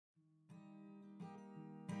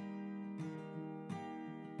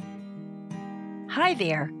Hi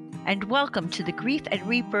there, and welcome to the Grief and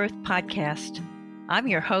Rebirth podcast. I'm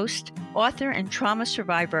your host, author and trauma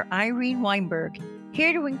survivor Irene Weinberg,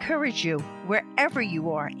 here to encourage you wherever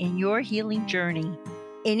you are in your healing journey.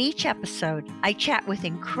 In each episode, I chat with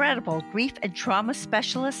incredible grief and trauma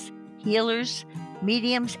specialists, healers,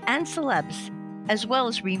 mediums, and celebs, as well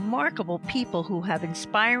as remarkable people who have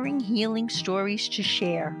inspiring healing stories to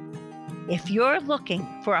share. If you're looking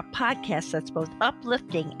for a podcast that's both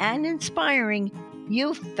uplifting and inspiring,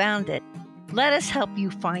 you've found it. Let us help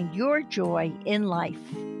you find your joy in life.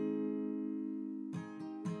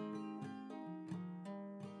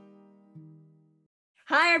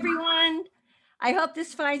 Hi, everyone. I hope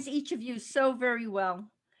this finds each of you so very well.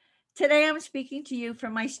 Today, I'm speaking to you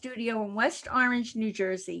from my studio in West Orange, New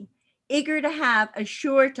Jersey, eager to have a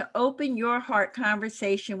sure to open your heart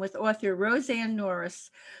conversation with author Roseanne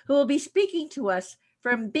Norris, who will be speaking to us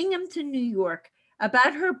from Binghamton, New York,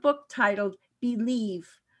 about her book titled Believe,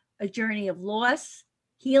 A Journey of Loss,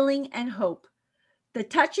 Healing, and Hope, the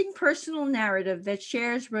touching personal narrative that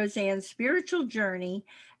shares Roseanne's spiritual journey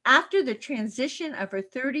after the transition of her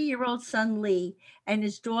 30-year-old son Lee and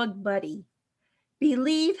his dog Buddy.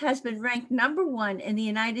 Believe has been ranked number 1 in the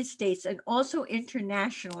United States and also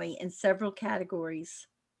internationally in several categories.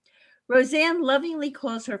 Roseanne lovingly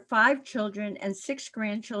calls her 5 children and 6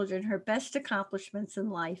 grandchildren her best accomplishments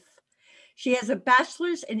in life. She has a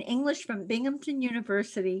bachelor's in English from Binghamton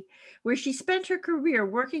University, where she spent her career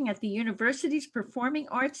working at the university's Performing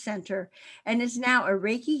Arts Center, and is now a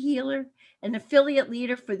Reiki healer, an affiliate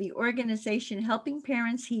leader for the organization Helping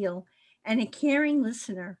Parents Heal, and a caring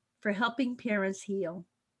listener for Helping Parents Heal.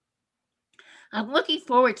 I'm looking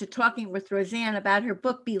forward to talking with Roseanne about her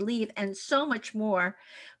book, Believe, and so much more.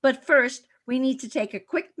 But first, we need to take a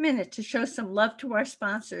quick minute to show some love to our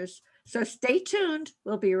sponsors. So stay tuned.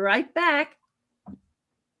 We'll be right back.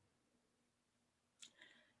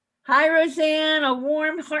 Hi, Roseanne. A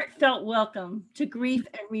warm, heartfelt welcome to Grief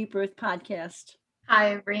and Rebirth podcast.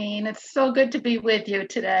 Hi, Irene. It's so good to be with you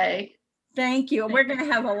today. Thank you. We're going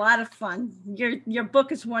to have a lot of fun. Your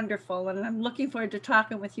book is wonderful, and I'm looking forward to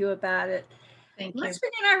talking with you about it. Thank you. Let's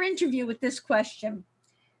begin our interview with this question.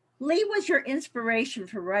 Lee was your inspiration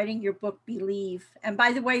for writing your book, Believe. And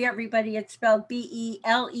by the way, everybody, it's spelled Beleeve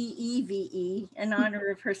in honor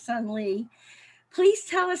of her son, Lee. Please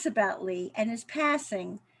tell us about Lee and his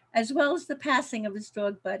passing, as well as the passing of his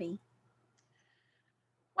dog, Buddy.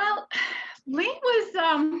 Well, Lee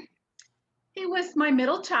was he was my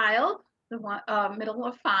middle child, the one middle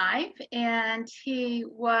of 5, and he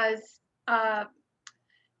was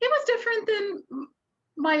different than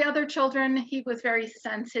my other children. He was very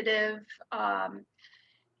sensitive.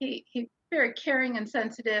 He very caring and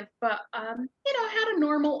sensitive, but had a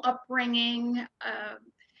normal upbringing.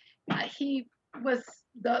 He was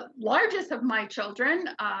the largest of my children,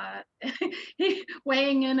 he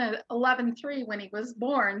weighing in at 11.3 when he was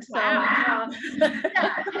born. So Wow.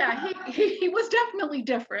 He was definitely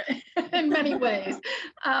different in many ways.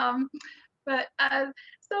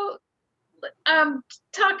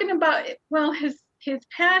 Talking about, well, his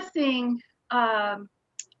passing on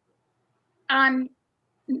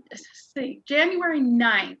January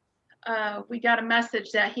 9th, we got a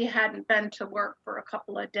message that he hadn't been to work for a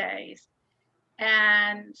couple of days.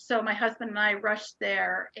 And so my husband and I rushed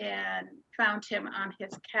there and found him on his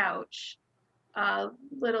couch.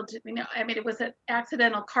 Little did we know, it was an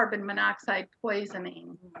accidental carbon monoxide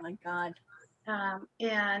poisoning. Oh my God.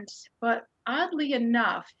 But oddly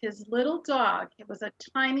enough, his little dog, it was a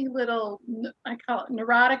tiny little, I call it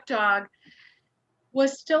neurotic dog,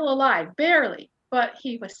 was still alive, barely, but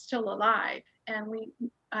he was still alive. And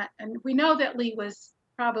we know that Lee was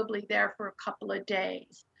probably there for a couple of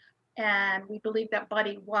days. And we believe that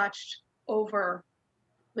Buddy watched over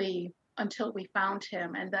Lee until we found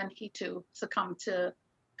him. And then he too succumbed to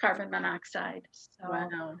carbon monoxide. So.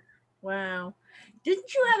 Wow.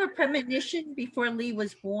 Didn't you have a premonition before Lee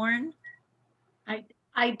was born?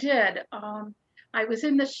 I did. I was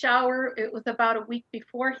in the shower. It was about a week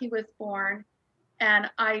before he was born. And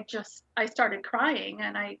I started crying,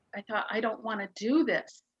 and I thought, I don't want to do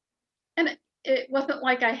this. And it wasn't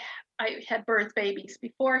like I had birth babies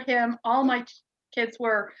before him. All my kids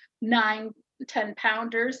were 9, 10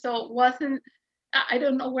 pounders. So it wasn't, I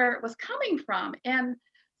don't know where it was coming from. And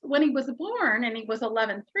when he was born and he was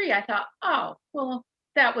 11.3, I thought, oh, well,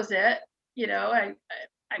 that was it. I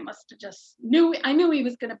must have just I knew he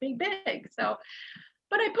was going to be big. So,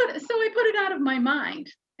 but I put it out of my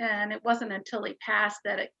mind. And it wasn't until he passed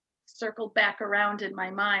that it circled back around in my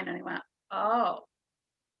mind. And I went, oh.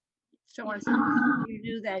 So you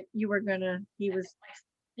knew that you were he was.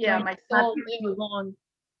 Yeah, my soul knew long.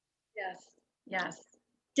 Yes. Yes.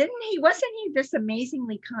 Wasn't he this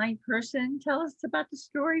amazingly kind person? Tell us about the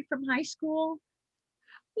story from high school.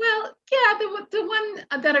 Well, yeah, the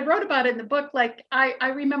one that I wrote about in the book, like I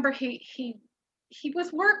remember he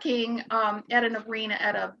was working at an arena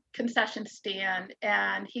at a concession stand,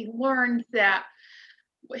 and he learned that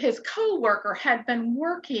his coworker had been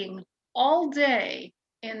working all day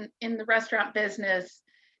in the restaurant business,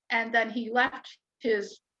 and then he left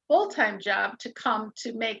his full-time job to come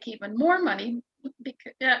to make even more money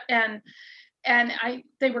because, and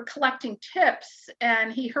they were collecting tips,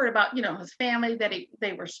 and he heard about, his family, that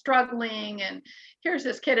they were struggling, and here's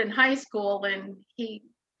this kid in high school, and he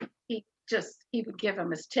would give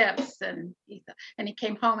him his tips, and he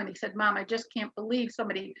came home and he said, Mom, I just can't believe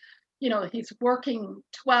somebody, he's working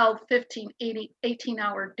 12, 15, 80,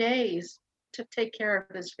 18-hour days to take care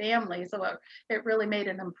of his family. So it really made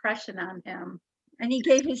an impression on him. And he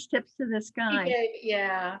gave his tips to this guy.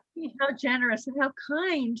 Yeah. How generous and how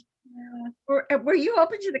kind. Yeah. Were you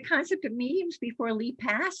open to the concept of mediums before Lee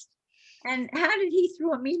passed? And how did he,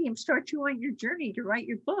 through a medium, start you on your journey to write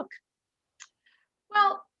your book?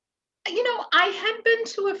 Well, I had been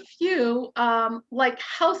to a few like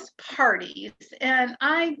house parties, and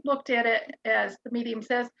I looked at it, as the medium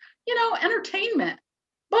says, entertainment.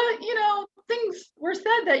 But, things were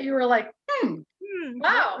said that you were like,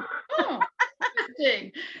 wow, oh,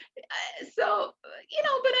 interesting. So,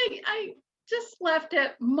 but I just left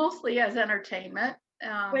it mostly as entertainment.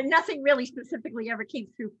 When nothing really specifically ever came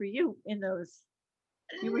through for you in those.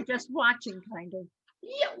 You were just watching, kind of.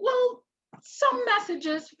 Yeah, well, some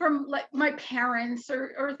messages from like my parents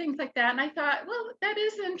or things like that, and I thought, well, that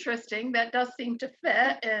is interesting, that does seem to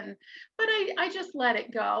fit, but I just let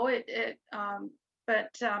it go.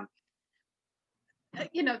 But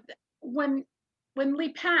you know when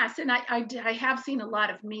Lee passed, and I have seen a lot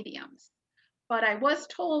of mediums, but I was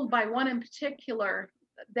told by one in particular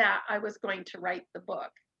that I was going to write the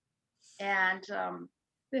book, and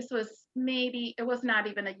this was, maybe it was not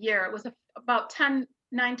even a year, it was about 10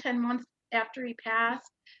 months after he passed,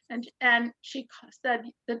 and she said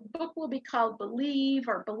the book will be called Believe,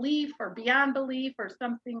 or Belief, or Beyond Belief, or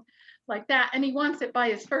something like that, and he wants it by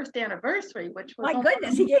his first anniversary, which was My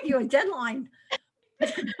goodness, he gave you a deadline.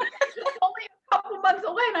 only a couple months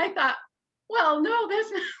away, and I thought, well, no,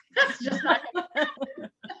 that's just not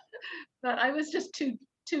but I was just too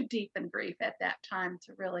deep in grief at that time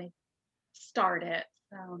to really start it.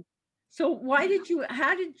 So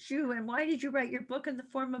how did you and why did you write your book in the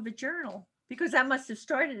form of a journal? Because that must have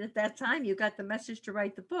started at that time. You got the message to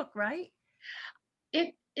write the book, right?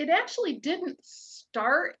 It actually didn't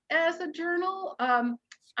start as a journal.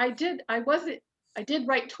 I did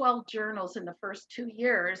write 12 journals in the first 2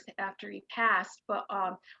 years after he passed, but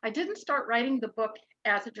I didn't start writing the book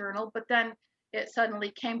as a journal, but then it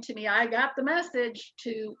suddenly came to me, I got the message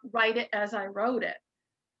to write it as I wrote it.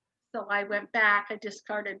 So I went back, I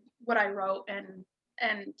discarded what I wrote,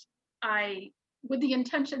 and I, with the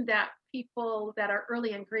intention that people that are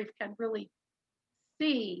early in grief can really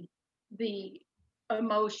see the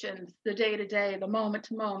emotions, the day to day, the moment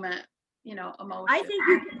to moment, emotions. I think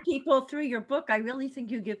you give people, through your book, I really think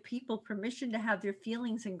you give people permission to have their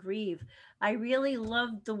feelings and grieve. I really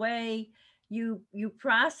love the way you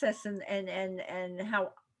process and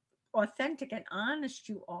how authentic and honest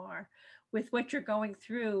you are with what you're going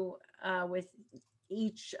through with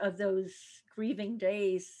each of those grieving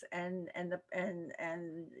days, and and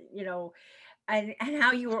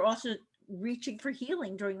how you were also reaching for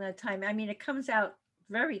healing during that time. I mean, it comes out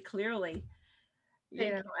very clearly.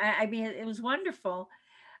 I mean, it was wonderful.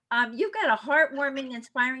 You've got a heartwarming,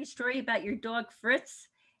 inspiring story about your dog Fritz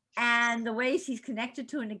and the ways he's connected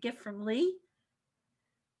to, and a gift from Lee.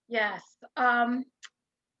 Yes.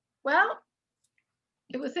 Well,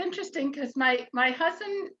 it was interesting because my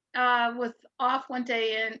husband was off one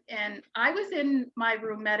day, and I was in my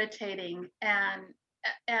room meditating, and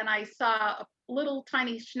I saw a little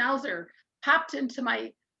tiny schnauzer popped into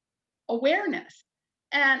my awareness,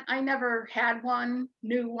 and I never had one,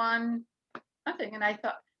 knew one, nothing. And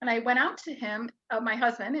I went out to him, my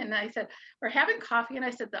husband, and I said, we're having coffee, and I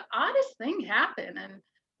said, the oddest thing happened. And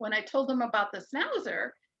when I told him about the schnauzer,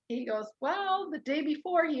 he goes, well, the day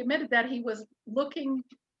before, he admitted that he was looking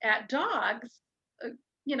at dogs,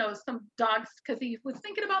 some dogs, because he was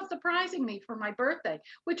thinking about surprising me for my birthday,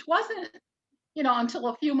 which wasn't, until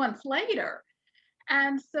a few months later.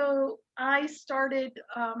 And so I started,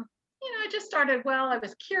 I just started, well, I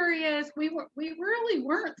was curious. We really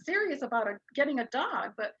weren't serious about getting a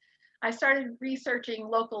dog, but I started researching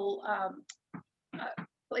local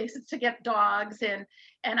places to get dogs, and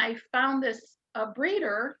I found this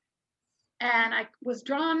breeder, And I was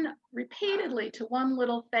drawn repeatedly to one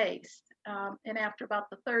little face. And after about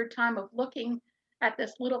the third time of looking at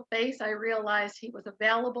this little face, I realized he was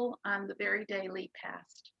available on the very day Lee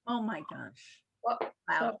passed. Oh my gosh. Well,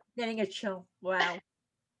 Wow. so Getting a chill. Wow.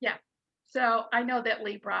 yeah, so I know that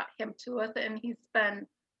Lee brought him to us, and he's been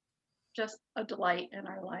just a delight in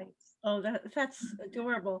our lives. Oh, that's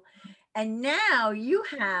adorable. And now you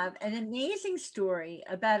have an amazing story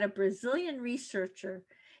about a Brazilian researcher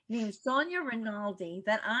named Sonia Rinaldi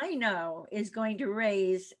that I know is going to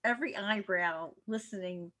raise every eyebrow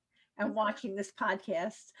listening and watching this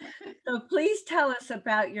podcast. So please tell us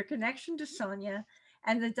about your connection to Sonia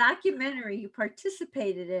and the documentary you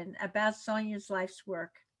participated in about Sonia's life's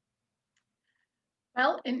work.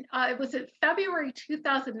 Well, it was in February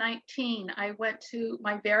 2019. I went to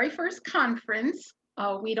my very first conference,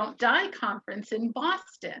 We Don't Die conference in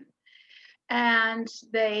Boston. And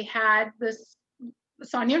they had this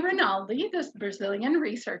Sonia Rinaldi, this Brazilian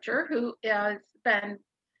researcher who has been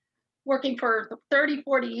working for 30,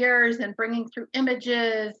 40 years and bringing through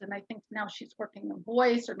images. And I think now she's working in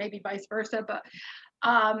voice or maybe vice versa. But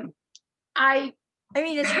I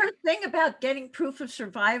mean, it's her thing about getting proof of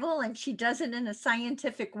survival, and she does it in a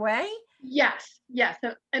scientific way. Yes.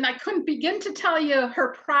 And I couldn't begin to tell you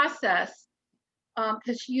her process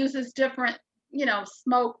because she uses different,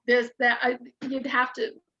 smoke, this, that. You'd have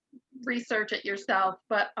to research it yourself.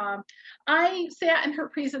 But I sat in her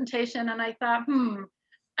presentation and I thought,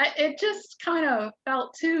 it just kind of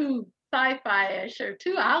felt too sci-fi-ish or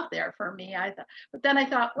too out there for me. But then I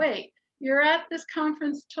thought, wait, you're at this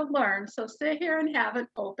conference to learn, so sit here and have an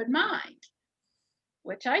open mind,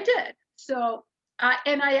 which I did. So,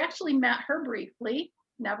 and I actually met her briefly,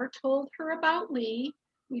 never told her about Lee.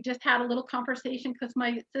 We just had a little conversation because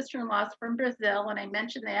my sister-in-law is from Brazil, and I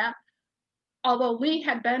mentioned that. Although Lee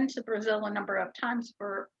had been to Brazil a number of times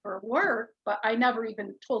for work, but I never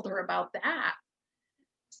even told her about that.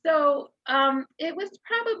 So it was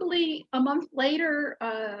probably a month later,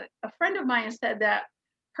 a friend of mine said that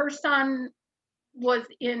her son was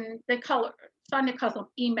in, Sonia calls them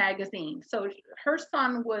e-magazine. So her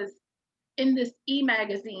son was in this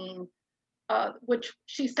e-magazine, which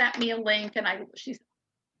she sent me a link, and I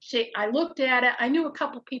looked at it. I knew a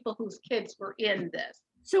couple people whose kids were in this.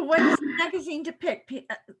 So what does the magazine depict?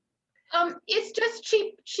 It's just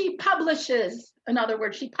she publishes, in other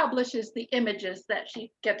words, she publishes the images that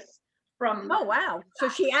she gets from. Oh, wow. So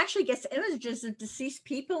she actually gets images of deceased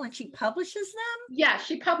people and she publishes them? Yeah,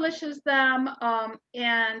 she publishes them.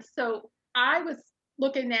 And so I was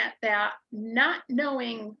looking at that, not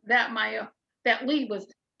knowing that that Lee was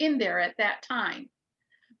in there at that time.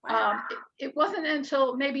 Wow. It wasn't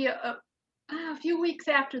until maybe a few weeks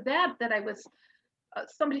after that I was,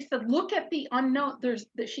 somebody said, look at the unknown.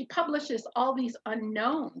 She publishes all these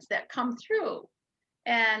unknowns that come through.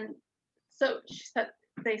 And so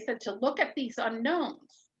they said to look at these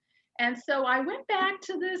unknowns. And so I went back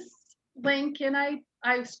to this link and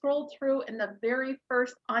I scrolled through, and the very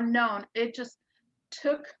first unknown, it just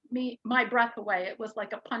took my breath away. It was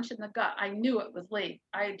like a punch in the gut. I knew it was Lee.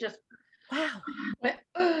 I just went,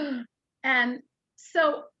 ugh. And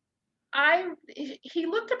so he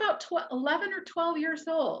looked about 11 or 12 years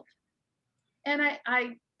old. And I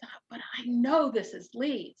thought, but I know this is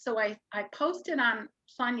Lee. So I posted on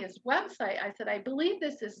Sonia's website, I said, I believe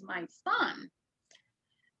this is my son.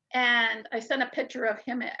 And I sent a picture of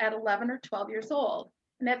him at 11 or 12 years old.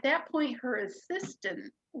 And at that point, her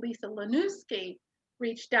assistant, Lisa Lanuski,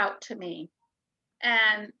 reached out to me.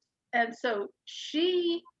 And so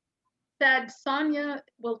she said, Sonia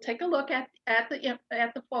will take a look at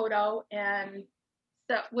the photo, and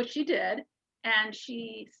so which she did. And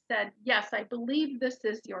she said, yes, I believe this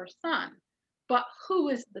is your son, but who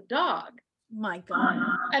is the dog? My God.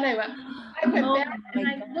 And I went back and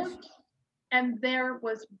I looked, and there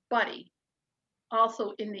was Buddy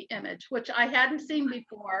also in the image, which I hadn't seen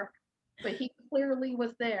before, but he clearly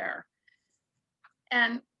was there.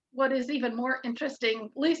 And what is even more interesting,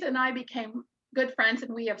 Lisa and I became good friends,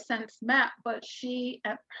 and we have since met, but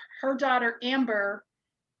her daughter Amber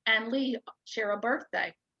and Lee share a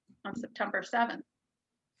birthday on September 7th.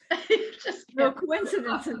 Just no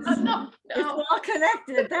coincidences. No. It's all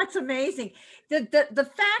connected. That's amazing.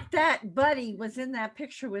 The fact that Buddy was in that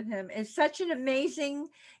picture with him is such an amazing,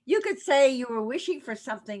 you could say you were wishing for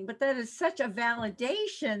something, but that is such a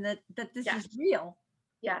validation that this is real.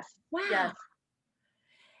 Yes. Wow. Yes.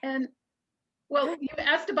 And well, you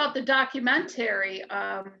asked about the documentary.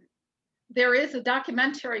 There is a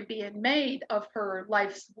documentary being made of her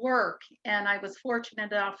life's work, and I was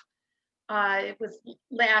fortunate enough. It was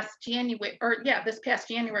this past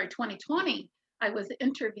January 2020. I was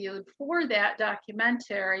interviewed for that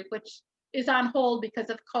documentary, which is on hold because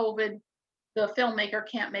of COVID. The filmmaker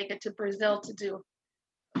can't make it to Brazil to do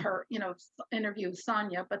her, interview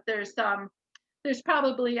Sonia. But there's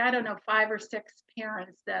probably, I don't know, 5 or 6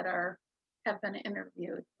 parents that have been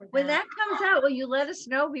interviewed for When that. that comes out, will you let us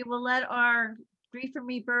know? We will let our Grief from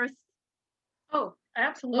Rebirth Oh,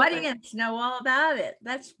 absolutely. audience know all about it.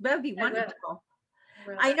 That'd be I will. wonderful. I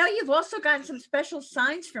will. I know you've also gotten some special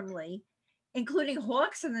signs from Lee, including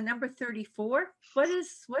Hawks and the number 34. What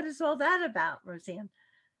is all that about, Roseanne?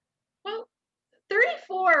 Well,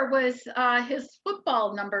 34 was his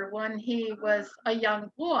football number when he was a young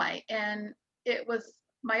boy. And it was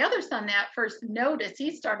my other son that first noticed.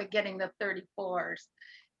 He started getting the 34s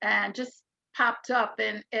and just popped up.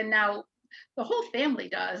 And now the whole family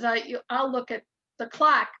does. I'll look at the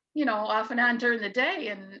clock, off and on during the day,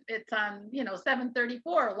 and it's on, 7:34,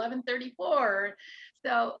 11:34.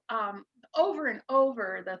 So over and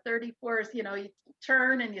over the 34s, you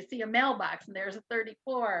turn and you see a mailbox and there's a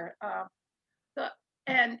 34. The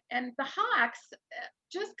and the Hawks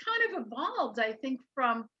just kind of evolved, I think,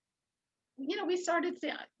 from we started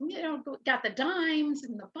seeing, got the dimes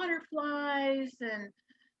and the butterflies and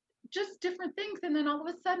just different things, and then all of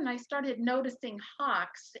a sudden I started noticing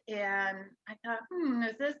hawks, and I thought,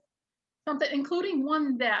 is this something? Including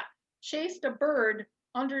one that chased a bird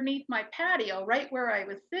underneath my patio, right where I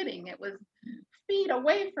was sitting. It was feet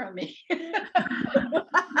away from me. That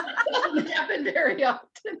doesn't happen very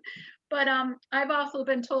often. But I've also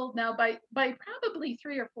been told now by probably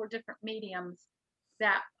 3 or 4 different mediums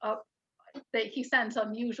that that he sends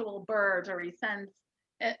unusual birds, or he sends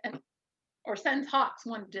or sends hawks.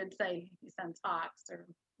 One did say he sends hawks or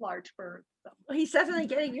large birds. So. Well, he's definitely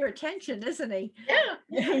getting your attention, isn't he? Yeah.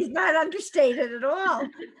 He's not understated at all.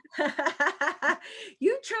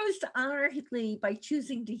 You chose to honor Lee by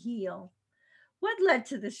choosing to heal. What led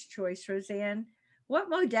to this choice, Roseanne? What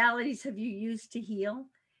modalities have you used to heal?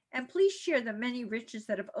 And please share the many riches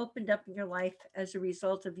that have opened up in your life as a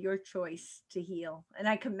result of your choice to heal. And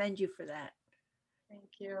I commend you for that.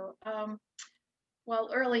 Thank you. Well,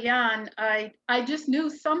 early on, I just knew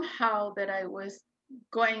somehow that I was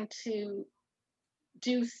going to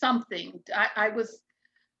do something. I was,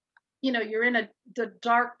 you're in the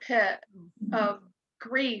dark pit of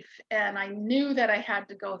grief, and I knew that I had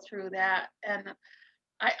to go through that. And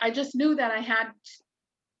I just knew that I had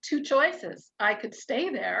 2 choices. I could stay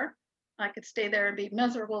there. I could stay there and be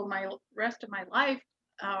miserable my rest of my life,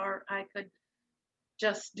 or I could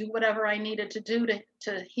just do whatever I needed to do to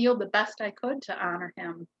heal the best I could to honor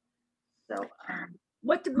him. So,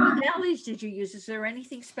 what modalities did you use? Is there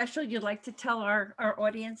anything special you'd like to tell our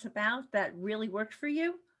audience about that really worked for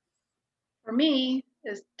you? For me,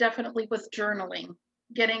 is definitely was journaling,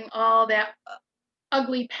 getting all that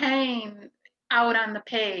ugly pain out on the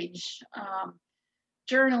page.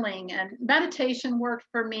 Journaling and meditation worked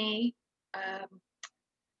for me.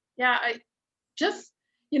 Yeah, I just,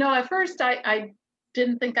 at first I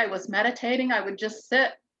didn't think I was meditating. I would just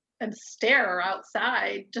sit and stare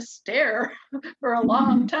outside, just stare for a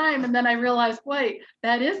long time. And then I realized, wait,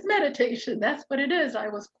 that is meditation. That's what it is. I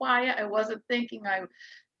was quiet. I wasn't thinking.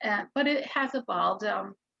 But it has evolved.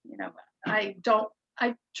 I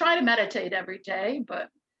try to meditate every day, but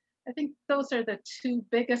I think those are the 2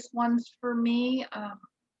 biggest ones for me.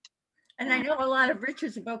 And I know a lot of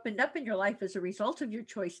riches have opened up in your life as a result of your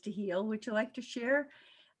choice to heal. Would you like to share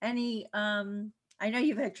any? I know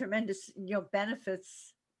you've had tremendous,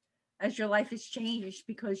 benefits as your life has changed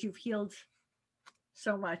because you've healed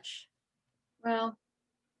so much. Well,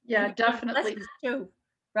 yeah, definitely. Too,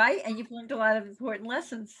 right? And you've learned a lot of important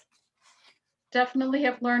lessons. Definitely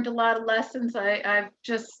have learned a lot of lessons. I've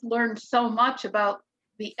just learned so much about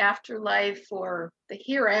the afterlife, or the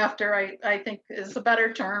hereafter, I think is a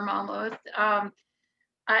better term almost.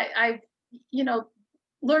 I've,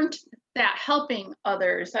 learned that helping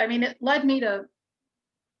others, I mean, it led me to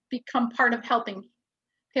become part of helping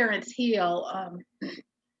parents heal.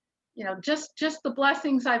 Just the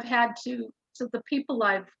blessings I've had to the people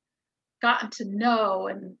I've gotten to know,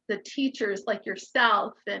 and the teachers like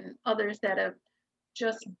yourself and others that have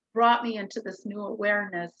just brought me into this new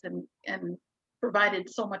awareness and provided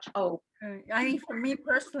so much hope. I mean, for me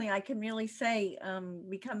personally, I can really say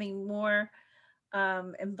becoming more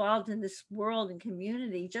involved in this world and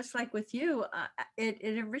community, just like with you, it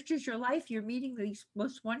enriches your life. You're meeting these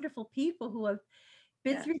most wonderful people who have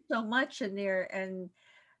been through so much, and they're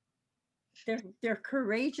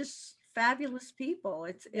courageous, fabulous people.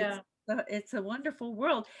 It's a wonderful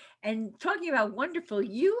world. And talking about wonderful,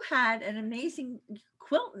 you had an amazing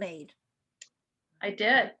quilt made. I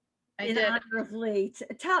did. I in did. honor of Lee.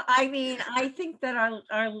 I mean, I think that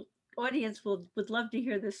our audience would love to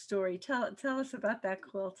hear this story. Tell us about that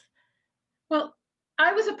quilt. Well,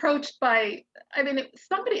 I was approached by, I mean,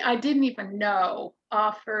 somebody I didn't even know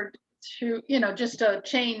offered to, just a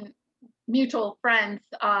chain mutual friends.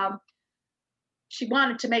 She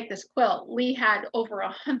wanted to make this quilt. Lee had over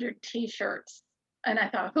 100 T-shirts, and I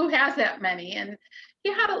thought, who has that many? And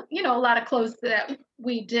he had, a lot of clothes that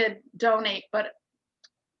we did donate, but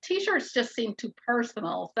T-shirts just seemed too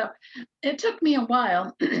personal. So it took me a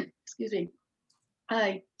while. Excuse me.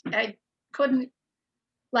 I couldn't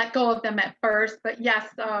let go of them at first, but yes,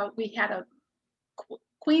 we had a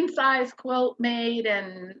queen size quilt made,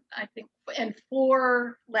 and I think and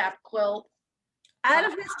 4 lap quilts Out uh,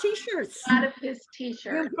 of his t-shirts. out of his You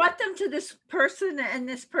T-shirt. brought them to this person and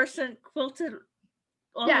this person quilted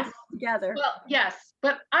all of Yes. them together. Well, yes,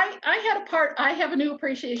 but I have a new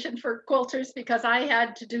appreciation for quilters because I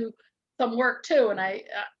had to do some work too, and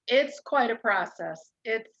it's quite a process.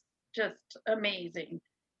 It's just amazing.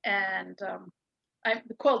 And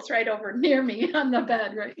the quilt's right over near me on the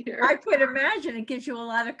bed right here. I could imagine it gives you a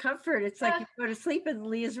lot of comfort. It's like Yeah. you go to sleep and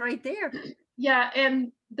Lee is right there. Yeah,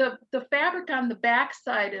 and the fabric on the back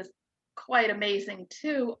side is quite amazing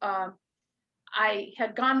too. I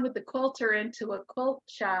had gone with the quilter into a quilt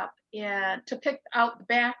shop and to pick out the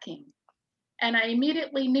backing, and I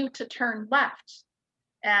immediately knew to turn left.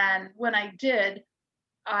 And when I did,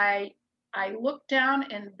 I I looked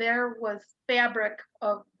down and there was fabric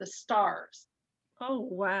of the stars. Oh,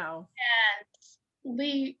 wow. And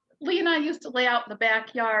Lee and I used to lay out in the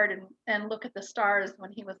backyard and look at the stars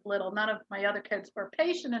when he was little. None of my other kids were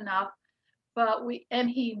patient enough, but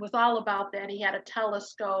he was all about that. He had a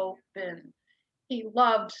telescope and he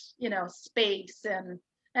loved, space, and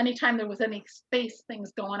anytime there was any space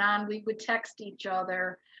things going on, we would text each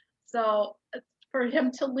other. So for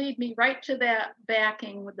him to lead me right to that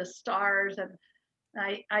backing with the stars, and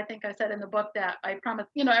I think I said in the book that I promise,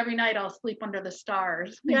 every night I'll sleep under the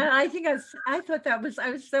stars. Yeah, I thought that was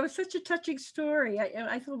such a touching story.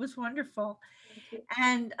 I thought it was wonderful.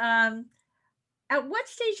 And at what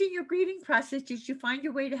stage in your grieving process did you find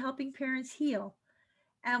your way to helping parents heal?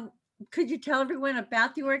 And could you tell everyone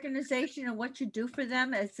about the organization and what you do for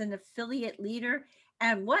them as an affiliate leader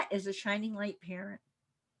and what is a Shining Light parent?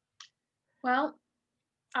 Well,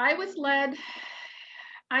 I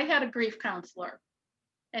had a grief counselor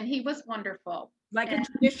and he was wonderful. Like a And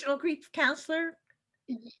traditional grief counselor?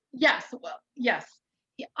 yes, well, yes.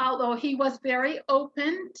 Although he was very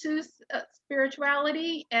open to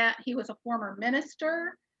spirituality, and he was a former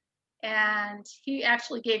minister, and he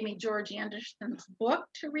actually gave me George Anderson's book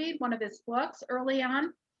to read, one of his books early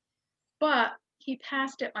on, but he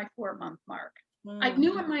passed at my 4-month mark. I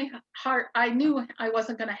knew in my heart, I knew I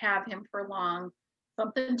wasn't going to have him for long.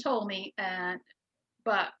 Something told me,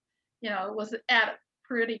 but it was at a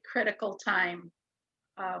pretty critical time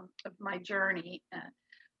of my journey.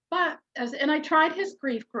 And I tried his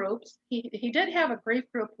grief groups. He did have a grief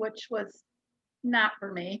group, which was not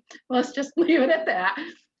for me. Let's just leave it at that.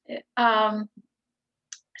 Um,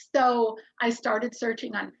 so I started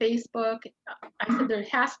searching on Facebook. I said there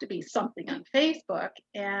has to be something on Facebook,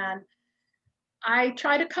 and I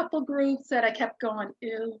tried a couple groups that I kept going,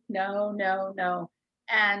 ew, no, no, no.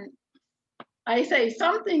 And I say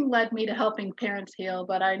something led me to helping parents heal,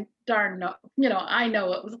 but I darn no, I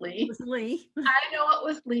know it was Lee. It was Lee. I know it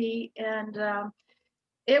was Lee, and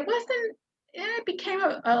it wasn't. It became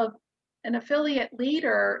an affiliate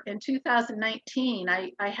leader in 2019.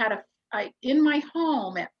 I had in my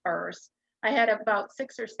home at first. I had about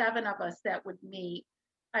 6 or 7 of us that would meet.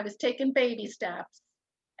 I was taking baby steps,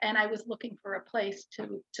 and I was looking for a place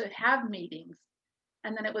to have meetings.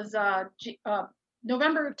 And then it was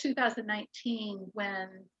November of 2019 when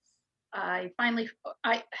I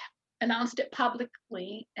announced it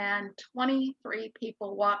publicly, and 23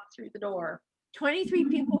 people walked through the door. 23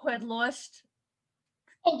 people who had lost.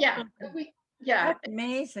 Oh yeah, That's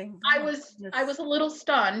amazing. I was a little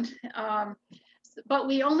stunned, but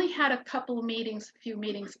we only had a few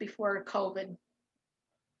meetings before COVID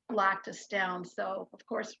locked us down. So of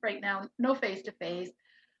course, right now, no face to face.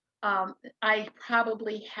 I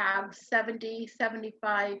probably have 70,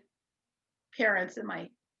 75 parents in my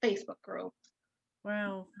Facebook group.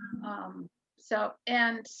 Wow. So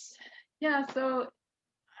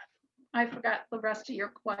I forgot the rest of your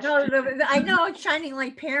question. No, I know Shining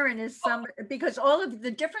Light Parent is because all of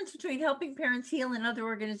the difference between helping parents heal and other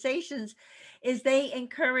organizations is they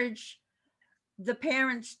encourage the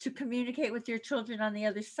parents to communicate with their children on the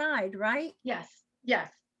other side, right? Yes.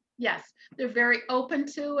 They're very open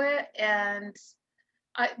to it, and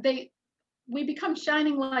we become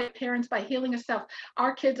shining light parents by healing ourselves.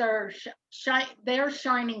 Our kids are they're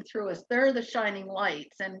shining through us. They're the shining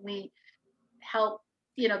lights, and we help,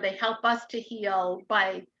 they help us to heal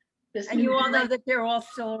by this And new you all know relate. that they're all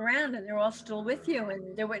still around and they're all still with you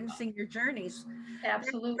and they're witnessing your journeys. That's,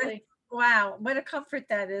 Absolutely. wow, what a comfort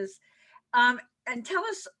that is. And tell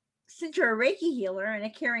us, since you're a Reiki healer and a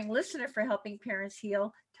caring listener for helping parents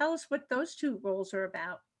heal, tell us what those two roles are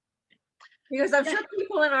about. Because I'm Yeah. sure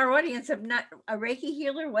people in our audience have not a Reiki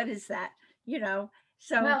healer. What is that? You know,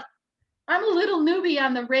 so Well, I'm a little newbie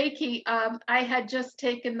on the Reiki. I had just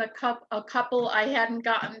taken a couple. I hadn't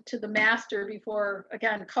gotten to the master before,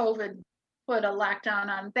 again, COVID put a lockdown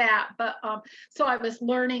on that. But so I was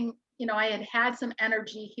learning, I had some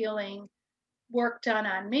energy healing work done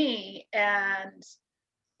on me, and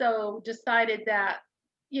so decided that,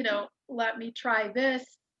 let me try this.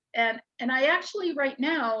 And I actually right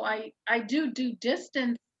now I do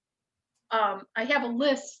distance. I have a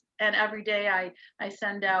list, and every day I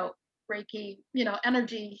send out Reiki,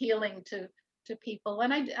 energy healing to people,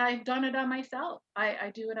 and I've done it on myself.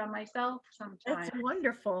 I do it on myself that's sometimes.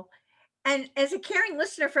 wonderful. And as a caring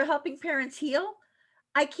listener for helping parents heal,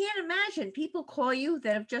 I can't imagine people call you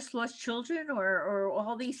that have just lost children or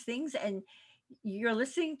all these things, and you're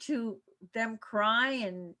listening to them cry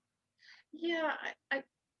and Yeah,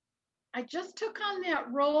 I just took on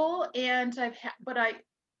that role, and but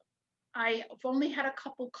I've only had a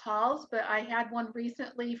couple calls, but I had one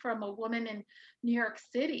recently from a woman in New York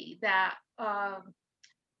City that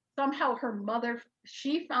somehow her mother,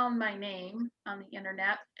 she found my name on the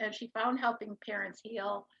internet, and she found Helping Parents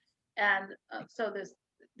Heal. And so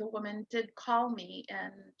the woman did call me,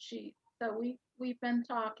 and so we've been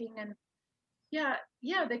talking. And yeah,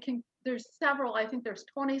 there's several, I think there's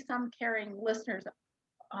 20 some caring listeners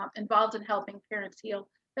involved in Helping Parents Heal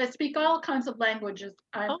that speak all kinds of languages.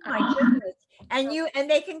 oh my goodness. And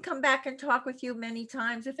they can come back and talk with you many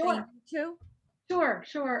times if they Sure. need to.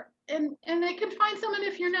 Sure. And they can find someone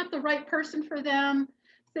if you're not the right person for them.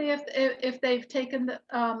 Say if they've taken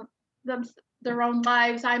them their own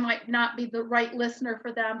lives, I might not be the right listener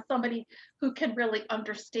for them. Somebody who can really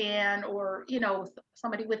understand, or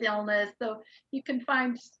somebody with illness. So you can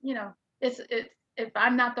find, it's if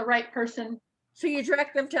I'm not the right person. So you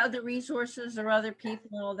direct them to other resources or other people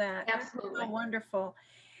and all that. That's so Absolutely. wonderful.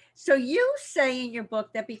 So you say in your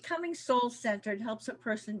book that becoming soul-centered helps a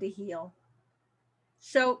person to heal.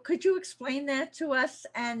 So could you explain that to us?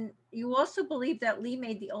 And you also believe that Lee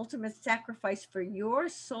made the ultimate sacrifice for your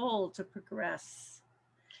soul to progress.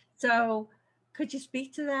 So could you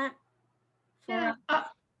speak to that for Yeah. us?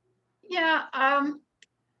 Yeah.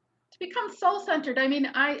 To become soul centered, I mean,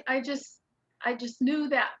 I just knew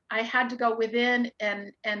that I had to go within,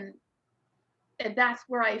 and that's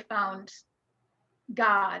where I found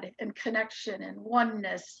God and connection and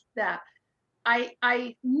oneness, that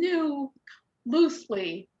I knew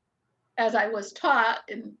loosely, as I was taught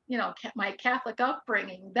in, my Catholic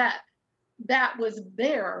upbringing, that that was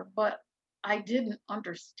there, but I didn't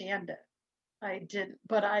understand it. I didn't,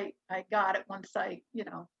 but I got it once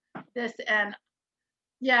this. And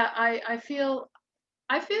yeah, I feel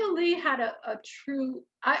Lee had a true,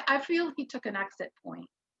 I feel he took an exit point.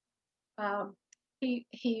 Um,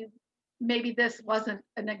 he maybe this wasn't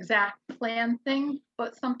an exact plan thing,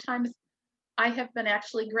 but sometimes I have been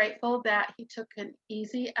actually grateful that he took an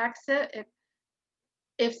easy exit.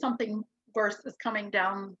 If something worse is coming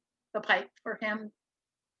down the pipe for him,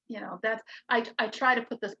 that's, I try to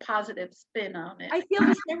put this positive spin on it. I feel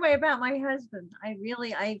the same way about my husband. I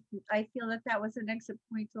feel that that was an exit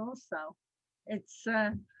point also. It's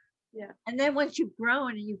Yeah. and then once you've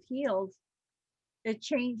grown and you've healed, it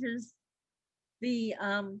changes the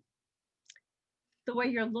um the way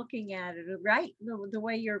you're looking at it, right? The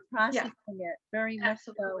way you're Yeah, processing it, very much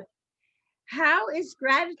absolutely. so. How is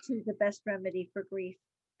gratitude the best remedy for grief?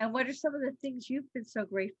 And what are some of the things you've been so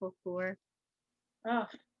grateful for? Oh,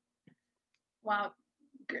 wow.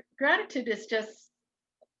 Gratitude is just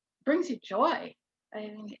brings you joy. I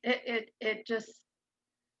mean, it just,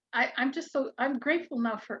 I'm just I'm grateful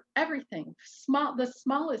now for everything, the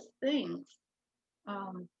smallest things.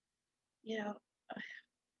 Um, you know,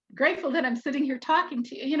 Grateful that I'm sitting here talking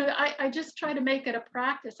to you. I just try to make it a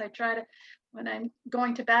practice. I try to, when I'm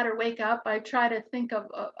going to bed or wake up, I try to think of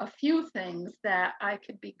a few things that I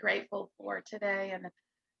could be grateful for today. And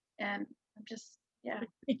I'm just, yeah,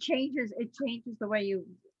 It changes the way you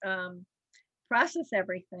um process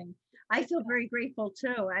everything. I feel very grateful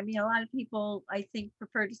too. I mean, a lot of people I think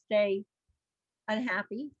prefer to stay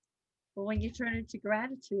unhappy, but when you turn it to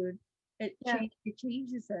gratitude, yeah. it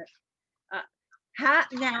changes it. Uh,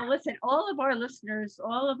 Now listen, all of our listeners,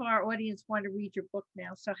 all of our audience want to read your book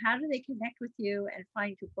now. So how do they connect with you and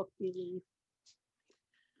find your book, Believe?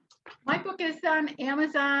 My book is on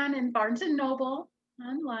Amazon and Barnes and Noble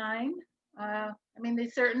online. I mean, they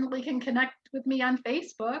certainly can connect with me on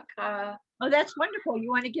Facebook. Oh, that's wonderful. You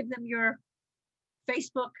want to give them your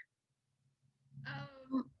Facebook?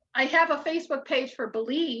 I have a Facebook page for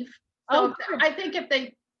Believe. Oh, So good. I think if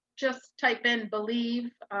they just type in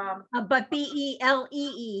Believe, But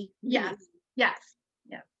BELEE. yes, yes,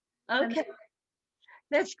 yes. And Okay,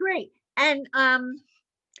 that's great. And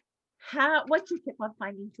what's your tip on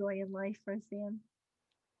finding joy in life, Roseanne?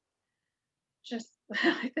 just,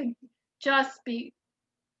 I think, just be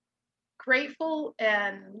grateful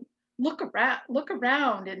and look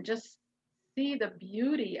around and just see the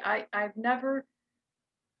beauty. I've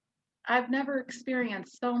never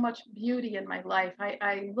experienced so much beauty in my life.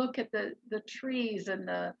 I look at the trees and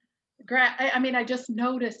the grass. I mean, I just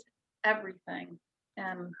notice everything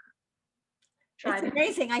and try It's to.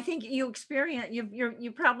 amazing. I think you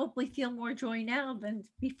probably feel more joy now than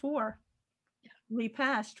before we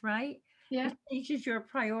passed, right? Yeah, It changes your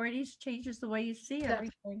priorities, changes the way you see def-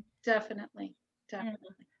 everything. definitely, Yeah,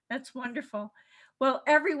 definitely. that's wonderful. Well,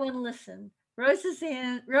 everyone listen.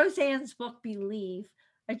 Roseanne's book, Believe,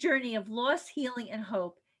 A Journey of Loss, Healing, and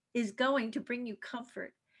Hope, is going to bring you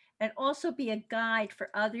comfort and also be a guide for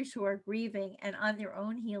others who are grieving and on their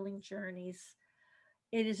own healing journeys.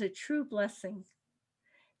 It is a true blessing.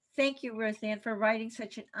 Thank you, Roseanne, for writing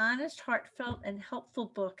such an honest, heartfelt, and helpful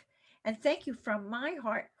book. And thank you from my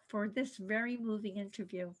heart for this very moving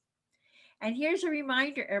interview. And here's a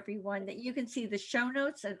reminder, everyone, that you can see the show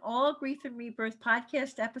notes and all Grief and Rebirth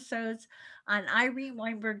podcast episodes on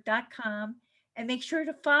ireneweinberg.com. And make sure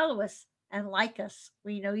to follow us and like us.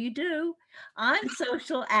 We know you do on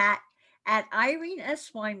social at Irene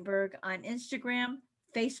S. Weinberg on Instagram,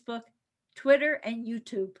 Facebook, Twitter, and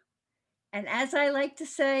YouTube. And as I like to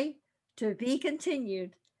say, to be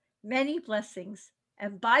continued, many blessings.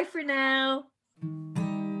 And bye for now.